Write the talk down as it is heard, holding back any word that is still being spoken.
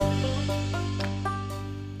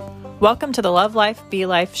Welcome to the Love Life, Be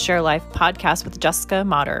Life, Share Life podcast with Jessica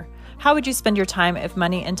Motter. How would you spend your time if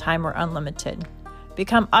money and time were unlimited?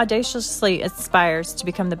 Become audaciously inspired to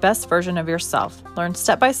become the best version of yourself. Learn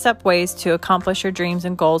step-by-step ways to accomplish your dreams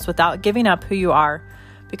and goals without giving up who you are.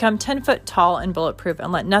 Become 10 foot tall and bulletproof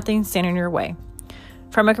and let nothing stand in your way.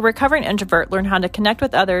 From a recovering introvert, learn how to connect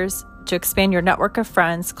with others to expand your network of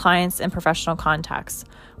friends, clients, and professional contacts.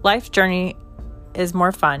 Life's journey is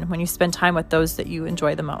more fun when you spend time with those that you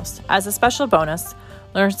enjoy the most. As a special bonus,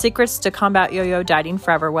 learn secrets to combat yo-yo dieting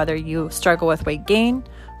forever, whether you struggle with weight gain,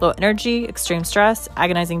 low energy, extreme stress,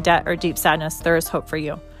 agonizing debt, or deep sadness. There is hope for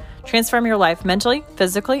you. Transform your life mentally,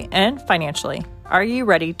 physically, and financially. Are you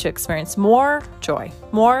ready to experience more joy,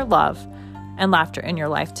 more love, and laughter in your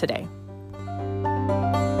life today?